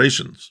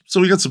decorations,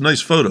 so we got some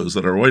nice photos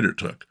that our waiter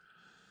took.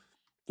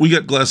 We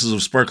got glasses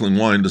of sparkling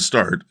wine to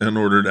start and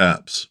ordered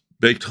apps,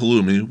 baked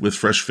halloumi with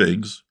fresh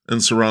figs,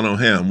 and serrano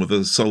ham with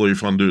a celery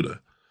fondue.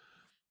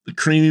 The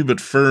creamy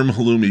but firm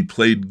halloumi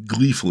played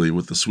gleefully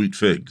with the sweet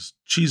figs.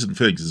 Cheese and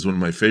figs is one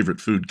of my favorite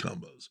food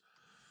combos.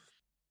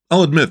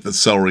 I'll admit that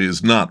celery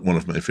is not one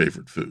of my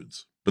favorite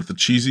foods, but the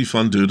cheesy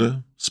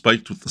fondue,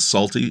 spiked with the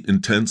salty,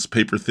 intense,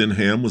 paper-thin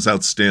ham, was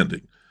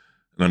outstanding,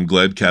 and I'm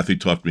glad Kathy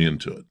talked me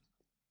into it.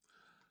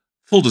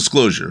 Full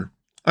disclosure,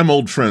 I'm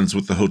old friends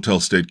with the Hotel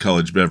State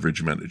College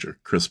beverage manager,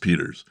 Chris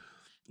Peters.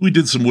 We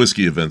did some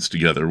whiskey events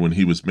together when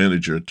he was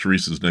manager at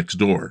Teresa's Next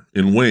Door,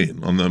 in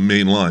Wayne, on the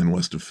main line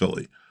west of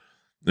Philly.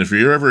 And if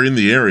you're ever in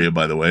the area,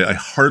 by the way, I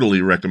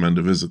heartily recommend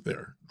a visit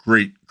there.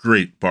 Great,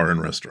 great bar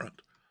and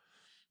restaurant.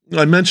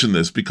 I mention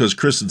this because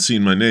Chris had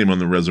seen my name on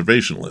the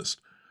reservation list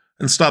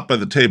and stopped by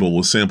the table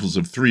with samples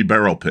of 3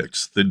 barrel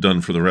picks they'd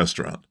done for the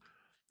restaurant.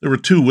 There were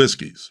 2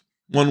 whiskeys.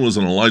 One was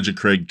an Elijah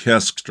Craig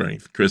cask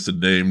strength Chris had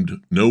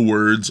named No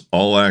Words,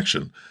 All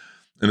Action,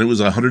 and it was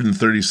a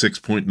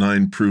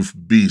 136.9 proof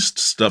beast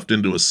stuffed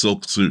into a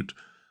silk suit,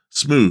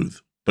 smooth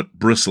but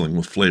bristling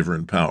with flavor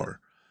and power.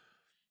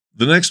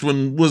 The next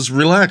one was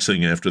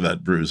relaxing after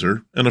that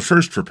bruiser, and a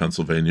first for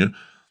Pennsylvania,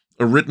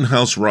 a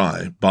Rittenhouse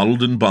rye,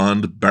 bottled in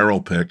bond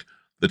barrel pick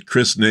that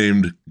Chris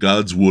named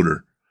God's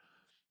Wooder.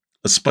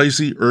 A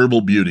spicy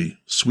herbal beauty,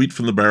 sweet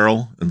from the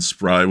barrel and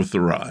spry with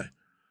the rye.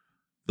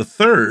 The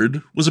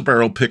third was a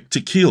barrel pick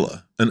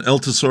tequila, an El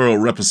Tesoro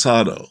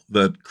Reposado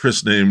that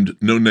Chris named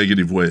No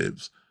Negative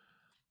Waves.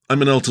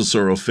 I'm an El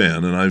Tesoro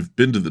fan, and I've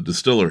been to the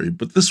distillery,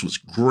 but this was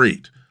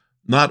great.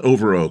 Not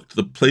over-oaked,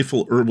 the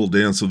playful herbal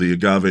dance of the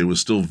agave was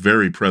still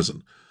very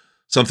present,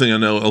 something I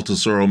know El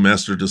Tesoro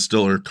master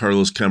distiller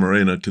Carlos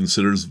Camarena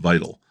considers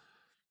vital.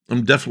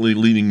 I'm definitely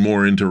leaning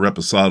more into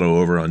Reposado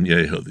over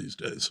Añejo these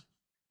days.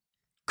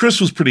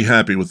 Chris was pretty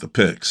happy with the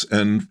picks,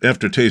 and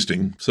after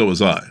tasting, so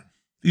was I.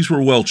 These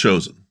were well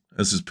chosen,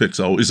 as his picks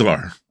always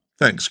are.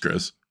 Thanks,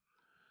 Chris.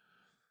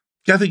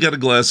 Kathy got a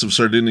glass of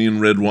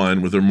Sardinian red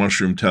wine with her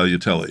mushroom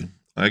tagliatelle.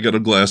 I got a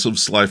glass of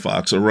Sly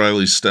Fox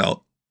O'Reilly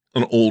Stout,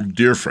 an old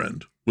dear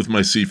friend, with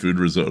my seafood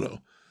risotto.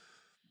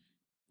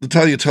 The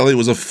tagliatelle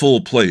was a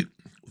full plate,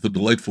 with a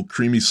delightful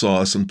creamy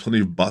sauce and plenty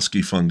of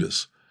bosky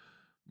fungus.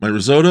 My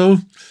risotto?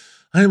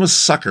 I am a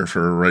sucker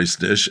for a rice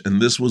dish, and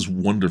this was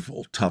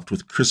wonderful, topped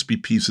with crispy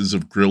pieces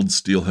of grilled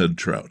steelhead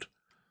trout.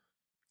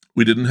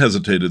 We didn't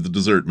hesitate at the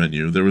dessert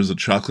menu. There was a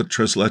chocolate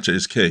tres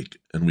leches cake,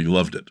 and we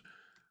loved it.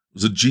 It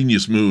was a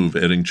genius move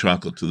adding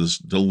chocolate to this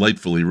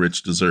delightfully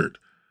rich dessert.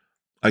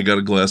 I got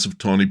a glass of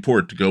tawny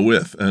port to go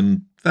with,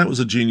 and that was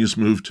a genius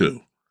move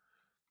too.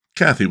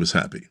 Kathy was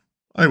happy.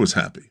 I was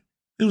happy.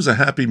 It was a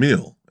happy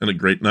meal and a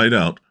great night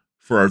out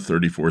for our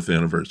 34th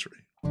anniversary.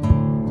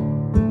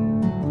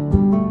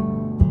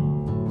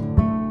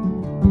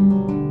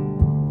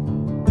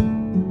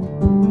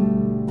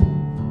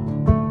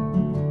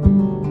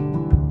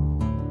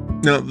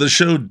 Now, the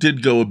show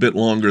did go a bit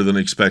longer than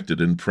expected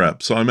in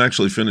prep, so I'm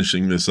actually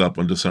finishing this up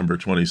on December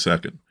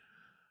 22nd.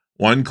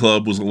 Wine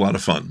Club was a lot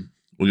of fun.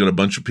 We got a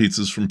bunch of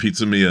pizzas from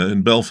Pizza Mia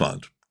in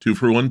Bellefonte,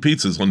 2-for-1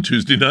 pizzas on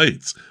Tuesday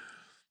nights.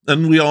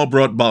 And we all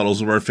brought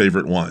bottles of our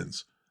favorite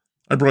wines.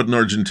 I brought an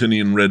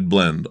Argentinian red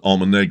blend,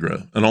 Alma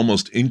Negra, an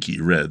almost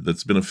inky red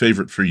that's been a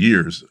favorite for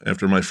years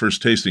after my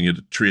first tasting it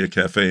at Tria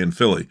Cafe in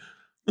Philly.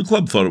 The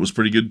club thought it was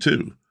pretty good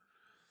too.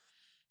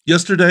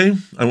 Yesterday,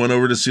 I went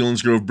over to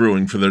Selinsgrove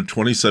Brewing for their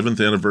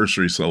 27th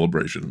anniversary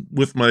celebration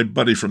with my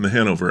buddy from the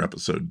Hanover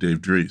episode,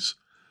 Dave Dries.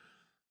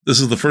 This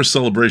is the first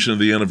celebration of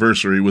the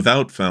anniversary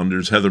without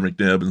founders Heather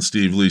McNabb and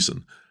Steve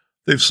Leeson.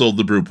 They've sold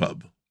the brew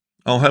pub.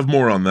 I'll have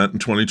more on that in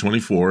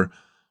 2024,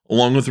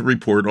 along with a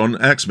report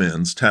on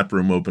Axeman's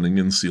taproom opening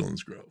in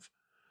Selinsgrove.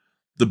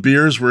 The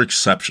beers were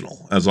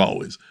exceptional, as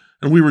always,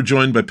 and we were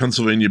joined by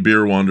Pennsylvania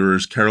beer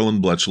wanderers Carolyn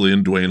Bletchley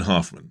and Dwayne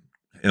Hoffman,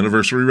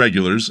 anniversary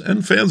regulars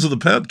and fans of the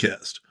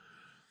podcast.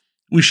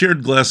 We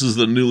shared glasses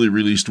of the newly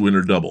released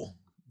Winter Double.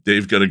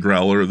 Dave got a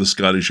growler of the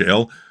Scottish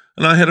Ale,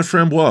 and I had a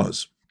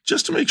framboise,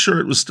 just to make sure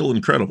it was still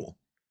incredible.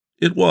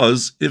 It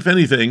was, if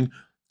anything,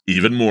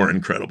 even more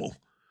incredible.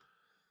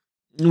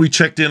 We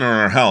checked in on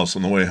our house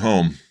on the way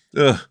home.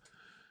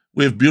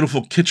 We have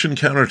beautiful kitchen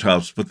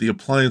countertops, but the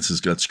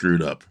appliances got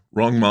screwed up.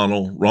 Wrong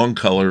model, wrong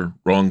color,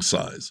 wrong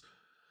size.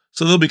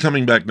 So they'll be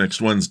coming back next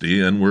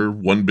Wednesday, and we're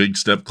one big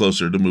step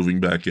closer to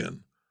moving back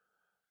in.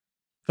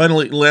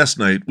 Finally, last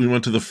night, we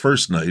went to the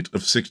first night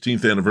of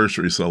 16th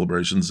anniversary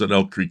celebrations at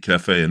Elk Creek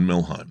Cafe in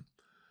Millheim.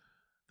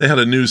 They had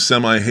a new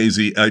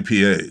semi-hazy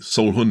IPA,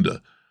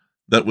 Solhunda,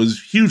 that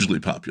was hugely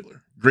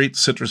popular. Great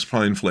citrus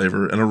pine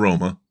flavor and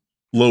aroma,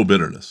 low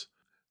bitterness.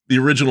 The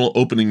original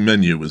opening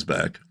menu was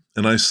back,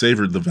 and I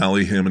savored the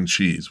Valley ham and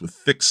cheese with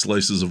thick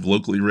slices of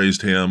locally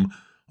raised ham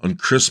on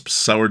crisp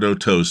sourdough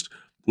toast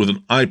with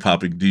an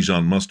eye-popping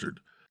Dijon mustard.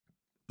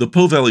 The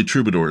Po Valley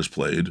Troubadours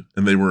played,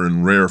 and they were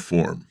in rare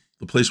form.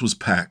 The place was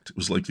packed. It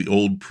was like the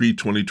old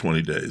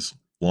pre-2020 days.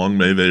 Long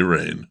may they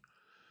reign.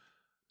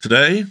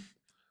 Today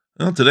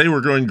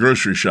we're going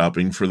grocery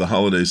shopping for the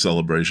holiday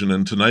celebration,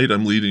 and tonight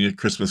I'm leading a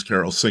Christmas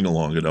Carol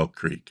sing-along at Elk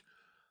Creek.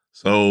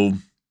 So,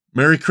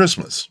 Merry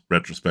Christmas,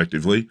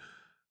 retrospectively,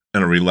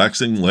 and a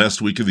relaxing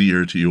last week of the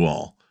year to you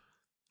all.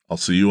 I'll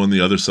see you on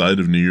the other side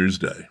of New Year's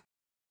Day.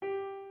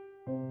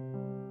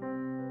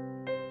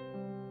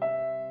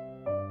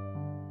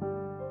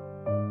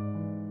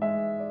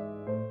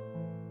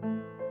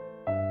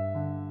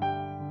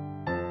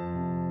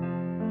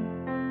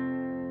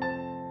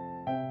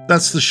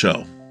 That's the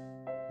show.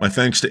 My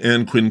thanks to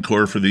Ann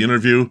Quincor for the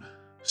interview.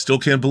 Still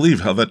can't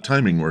believe how that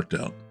timing worked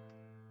out.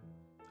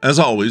 As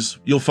always,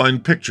 you'll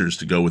find pictures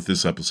to go with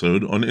this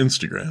episode on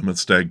Instagram at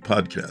Stag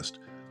Podcast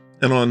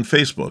and on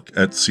Facebook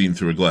at Seen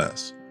Through a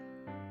Glass.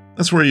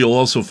 That's where you'll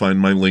also find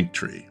my link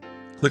tree.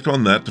 Click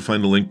on that to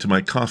find a link to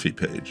my Ko-fi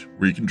page,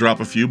 where you can drop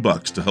a few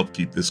bucks to help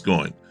keep this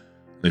going.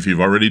 And if you've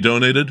already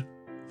donated,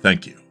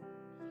 thank you.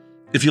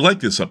 If you like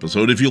this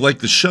episode, if you like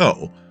the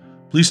show,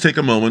 please take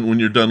a moment when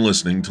you're done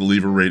listening to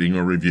leave a rating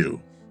or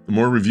review. The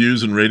more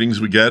reviews and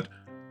ratings we get,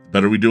 the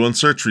better we do on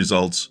search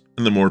results,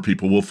 and the more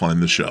people will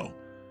find the show.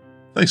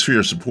 Thanks for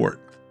your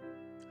support.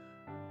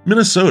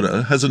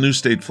 Minnesota has a new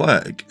state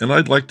flag, and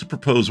I'd like to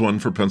propose one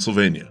for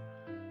Pennsylvania.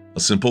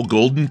 A simple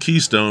golden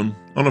keystone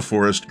on a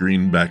forest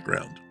green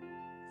background.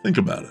 Think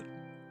about it.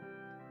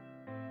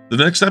 The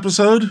next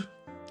episode?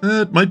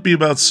 It might be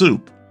about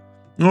soup.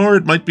 Or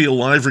it might be a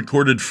live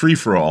recorded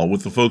free-for-all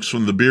with the folks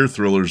from the Beer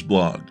Thrillers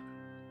blog.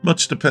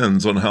 Much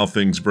depends on how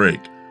things break.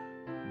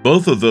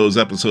 Both of those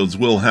episodes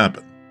will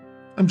happen.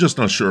 I'm just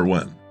not sure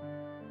when.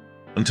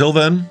 Until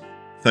then,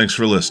 thanks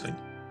for listening.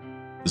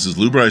 This is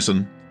Lou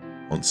Bryson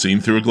on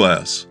Seen Through a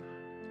Glass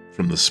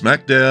from the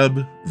smack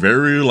dab,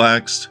 very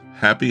relaxed,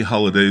 happy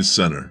holidays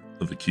center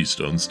of the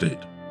Keystone State.